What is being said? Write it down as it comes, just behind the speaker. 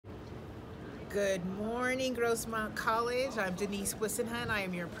Good morning, Grossmont College. I'm Denise Wissenhunt. I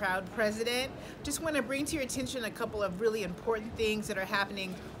am your proud president. Just want to bring to your attention a couple of really important things that are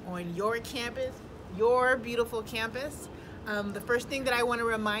happening on your campus, your beautiful campus. The first thing that I want to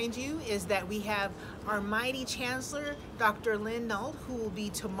remind you is that we have our mighty Chancellor, Dr. Lynn Nault, who will be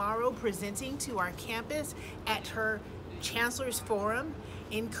tomorrow presenting to our campus at her Chancellor's Forum.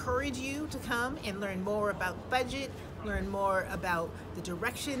 Encourage you to come and learn more about budget, learn more about the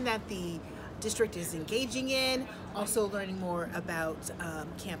direction that the district is engaging in, also learning more about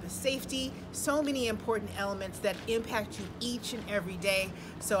campus safety, so many important elements that impact you each and every day.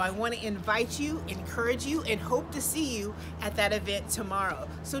 So I want to invite you, encourage you, and hope to see you at that event tomorrow.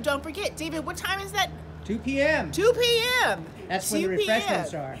 So don't forget, David, what time is that? 2 p.m. 2 p.m. That's when the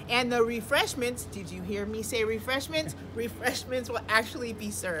refreshments are. And the refreshments, did you hear me say refreshments? Refreshments will actually be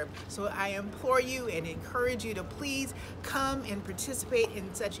served. So I implore you and encourage you to please come and participate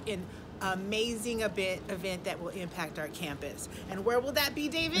in such an amazing event that will impact our campus. And where will that be,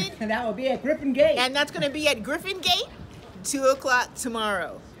 David? And that will be at Griffin Gate. And that's going to be at Griffin Gate, 2 o'clock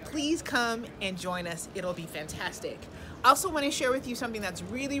tomorrow. Please come and join us. It'll be fantastic. I also want to share with you something that's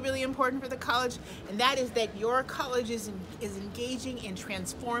really, really important for the college, and that is that your college is engaging in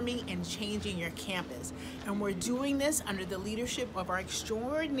transforming and changing your campus. And we're doing this under the leadership of our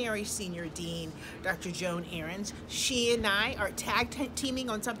extraordinary senior dean, Dr. Joan Ahrens. She and I are teaming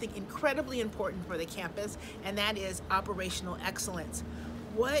on something incredibly important for the campus, and that is operational excellence.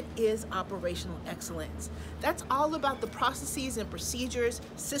 What is operational excellence? That's all about the processes and procedures,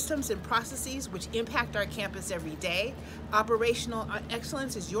 systems and processes which impact our campus every day. Operational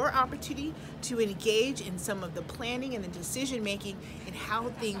excellence is your opportunity to engage in some of the planning and the decision making and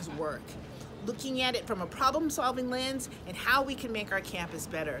how things work. Looking at it from a problem-solving lens and how we can make our campus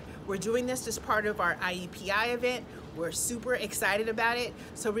better. We're doing this as part of our IEPI event. We're super excited about it.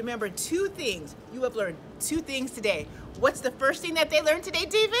 So remember 2 things. You have learned 2 things today. What's the first thing that they learned today,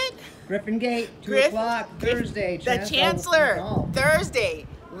 David? Griffin Gate, 2 o'clock, Thursday. The Chancellor, Thursday,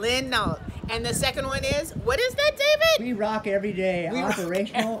 Lynn Nault. And the second one is, what is that, David? We rock every day. We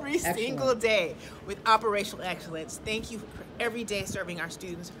operational rock every single day with operational excellence. Thank you for every day serving our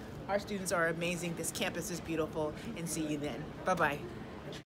students. Our students are amazing. This campus is beautiful. And see you then. Bye-bye.